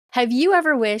Have you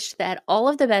ever wished that all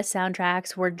of the best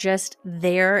soundtracks were just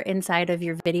there inside of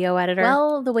your video editor?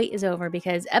 Well, the wait is over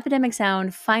because Epidemic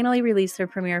Sound finally released their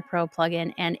Premiere Pro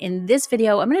plugin, and in this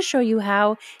video, I'm going to show you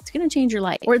how it's going to change your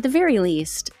life, or at the very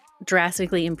least,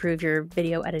 drastically improve your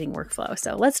video editing workflow.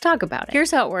 So let's talk about it.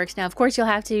 Here's how it works. Now, of course, you'll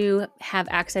have to have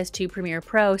access to Premiere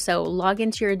Pro, so log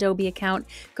into your Adobe account,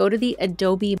 go to the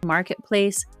Adobe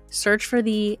Marketplace, search for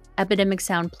the Epidemic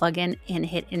Sound plugin and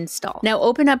hit install. Now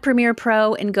open up Premiere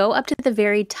Pro and go up to the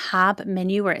very top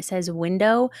menu where it says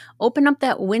window. Open up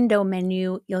that window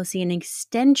menu. You'll see an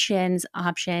extensions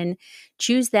option.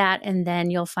 Choose that and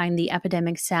then you'll find the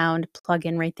Epidemic Sound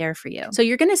plugin right there for you. So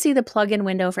you're going to see the plugin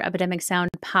window for Epidemic Sound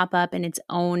pop up in its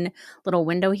own little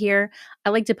window here. I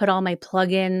like to put all my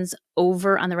plugins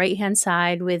over on the right hand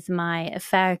side with my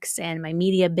effects and my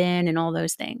media bin and all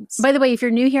those things. By the way, if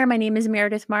you're new here, my name is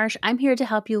Meredith Marsh. I'm here to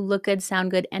help you look good,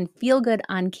 sound good, and feel good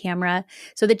on camera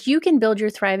so that you can build your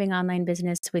thriving online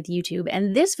business with YouTube.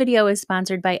 And this video is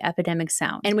sponsored by Epidemic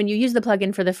Sound. And when you use the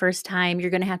plugin for the first time, you're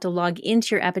going to have to log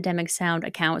into your Epidemic Sound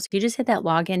account. So if you just hit that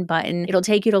login button, it'll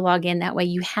take you to log in. That way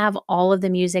you have all of the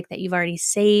music that you've already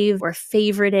saved or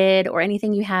favorited or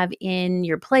anything you have in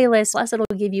your playlist. Plus, it'll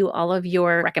give you all of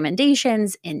your recommendations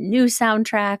and new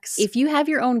soundtracks. If you have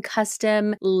your own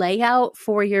custom layout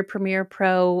for your Premiere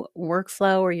Pro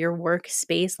workflow or your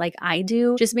workspace like I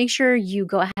do, just make sure you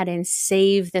go ahead and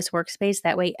save this workspace.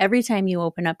 That way, every time you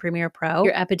open up Premiere Pro,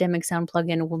 your Epidemic Sound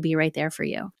plugin will be right there for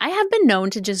you. I have been known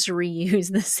to just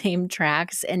reuse the same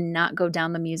tracks and not go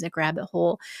down the music rabbit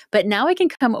hole, but now I can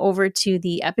come over to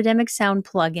the Epidemic Sound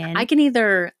plugin. I can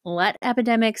either let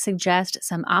Epidemic suggest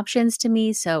some options to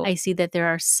me. So I see that there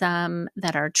are some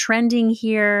that are trending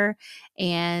here,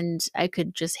 and I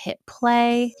could just hit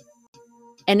play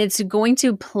and it's going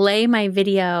to play my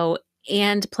video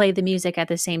and play the music at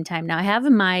the same time. Now I have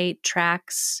my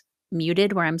tracks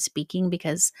muted where I'm speaking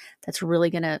because that's really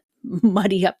going to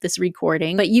muddy up this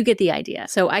recording, but you get the idea.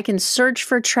 So I can search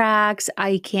for tracks.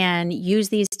 I can use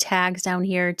these tags down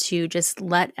here to just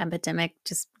let Epidemic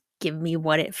just give me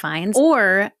what it finds.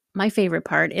 Or my favorite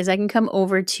part is I can come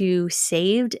over to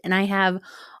saved and I have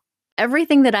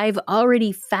everything that I've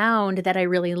already found that I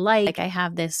really like. I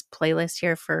have this playlist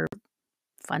here for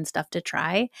fun stuff to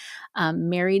try.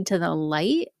 Married to the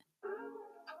Light.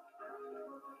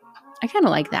 I kind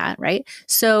of like that, right?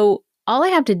 So all I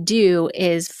have to do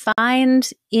is find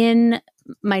in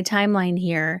my timeline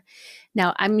here.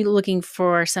 Now I'm looking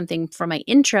for something for my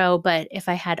intro, but if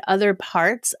I had other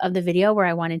parts of the video where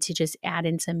I wanted to just add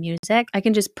in some music, I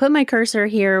can just put my cursor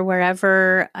here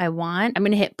wherever I want. I'm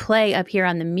going to hit play up here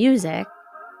on the music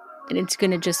and it's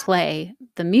going to just play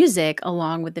the music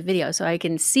along with the video. So I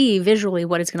can see visually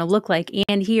what it's going to look like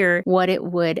and hear what it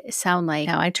would sound like.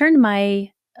 Now I turned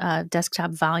my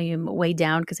desktop volume way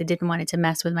down because I didn't want it to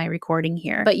mess with my recording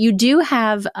here. But you do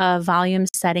have a volume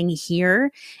setting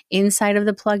here inside of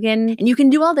the plugin. And you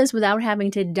can do all this without having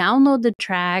to download the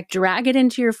track, drag it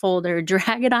into your folder,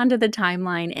 drag it onto the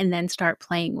timeline, and then start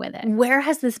playing with it. Where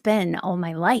has this been all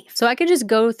my life? So I could just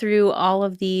go through all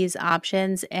of these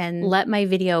options and let my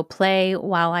video play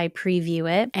while I preview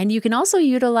it. And you can also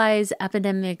utilize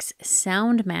Epidemic's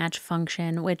sound match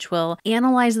function, which will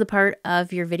analyze the part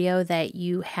of your video that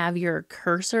you have your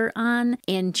cursor on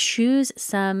and choose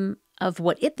some of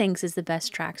what it thinks is the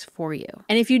best tracks for you.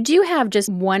 And if you do have just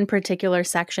one particular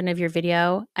section of your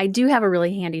video, I do have a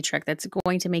really handy trick that's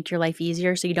going to make your life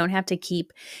easier so you don't have to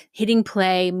keep hitting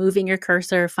play, moving your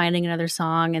cursor, finding another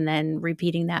song, and then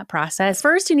repeating that process.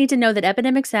 First, you need to know that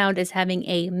Epidemic Sound is having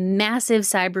a massive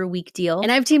Cyber Week deal,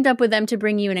 and I've teamed up with them to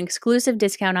bring you an exclusive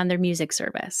discount on their music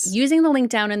service. Using the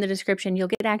link down in the description, you'll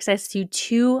get access to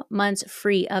 2 months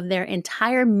free of their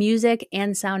entire music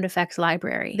and sound effects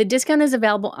library. The discount is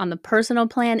available on the personal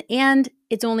plan and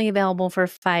it's only available for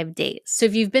 5 days. So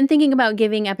if you've been thinking about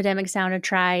giving Epidemic Sound a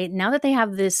try, now that they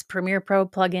have this Premiere Pro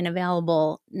plugin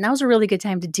available, now's a really good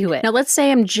time to do it. Now let's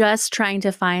say I'm just trying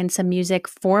to find some music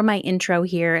for my intro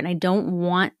here and I don't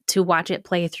want to watch it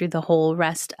play through the whole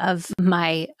rest of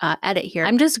my edit here.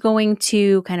 I'm just going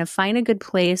to kind of find a good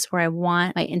place where I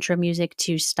want my intro music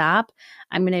to stop.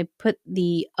 I'm going to put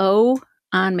the O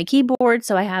on my keyboard.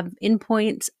 So I have in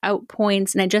points, out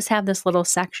points, and I just have this little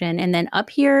section. And then up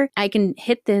here, I can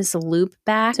hit this loop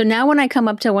back. So now when I come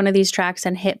up to one of these tracks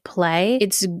and hit play,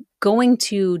 it's going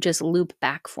to just loop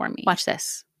back for me. Watch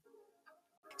this.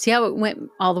 See how it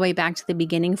went all the way back to the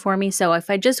beginning for me? So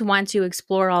if I just want to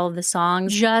explore all of the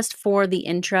songs just for the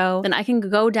intro, then I can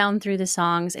go down through the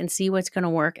songs and see what's going to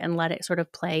work and let it sort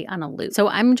of play on a loop. So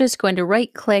I'm just going to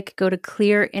right click, go to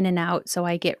clear in and out so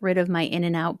I get rid of my in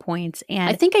and out points. And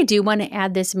I think I do want to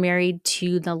add this married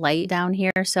to the light down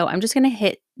here. So I'm just going to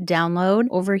hit download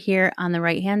over here on the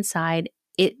right hand side.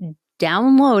 It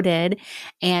downloaded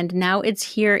and now it's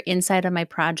here inside of my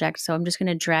project. So I'm just going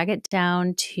to drag it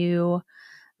down to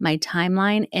my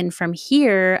timeline, and from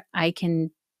here I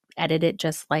can edit it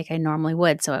just like I normally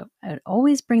would. So I would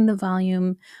always bring the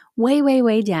volume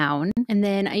way down, and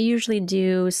then I usually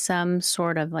do some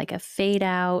sort of like a fade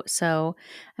out. So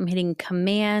I'm hitting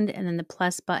command and then the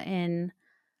plus button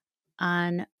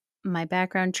on my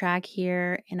background track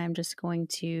here, and I'm just going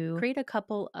to create a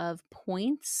couple of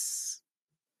points,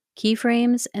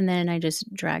 keyframes, and then I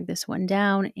just drag this one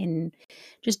down and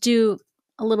just do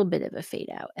a little bit of a fade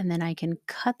out. And then I can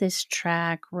cut this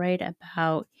track right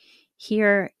about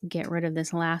here, get rid of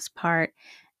this last part.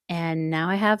 And now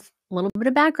I have a little bit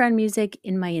of background music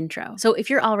in my intro. So if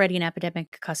you're already an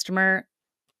Epidemic customer,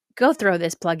 go throw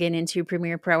this plugin into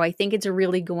Premiere Pro. I think it's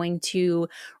really going to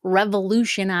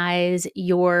revolutionize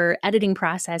your editing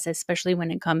process, especially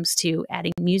when it comes to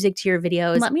adding music to your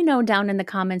videos. Let me know down in the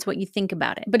comments what you think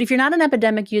about it. But if you're not an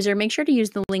Epidemic user, make sure to use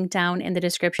the link down in the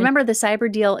description. Remember, the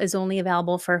cyber deal is only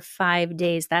available for 5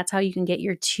 days. That's how you can get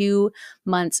your 2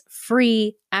 months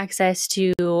free access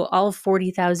to all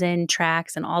 40,000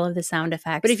 tracks and all of the sound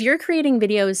effects. But if you're creating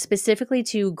videos specifically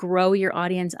to grow your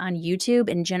audience on YouTube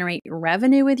and generate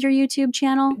revenue with your YouTube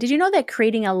channel, did you know that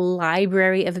creating a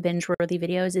library of binge-worthy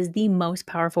videos is the most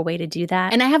powerful way to do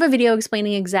that? And I have a video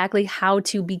explaining exactly how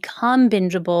to become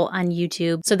bingeable on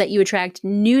YouTube so that you attract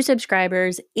new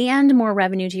subscribers and more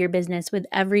revenue to your business with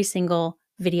every single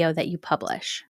video that you publish.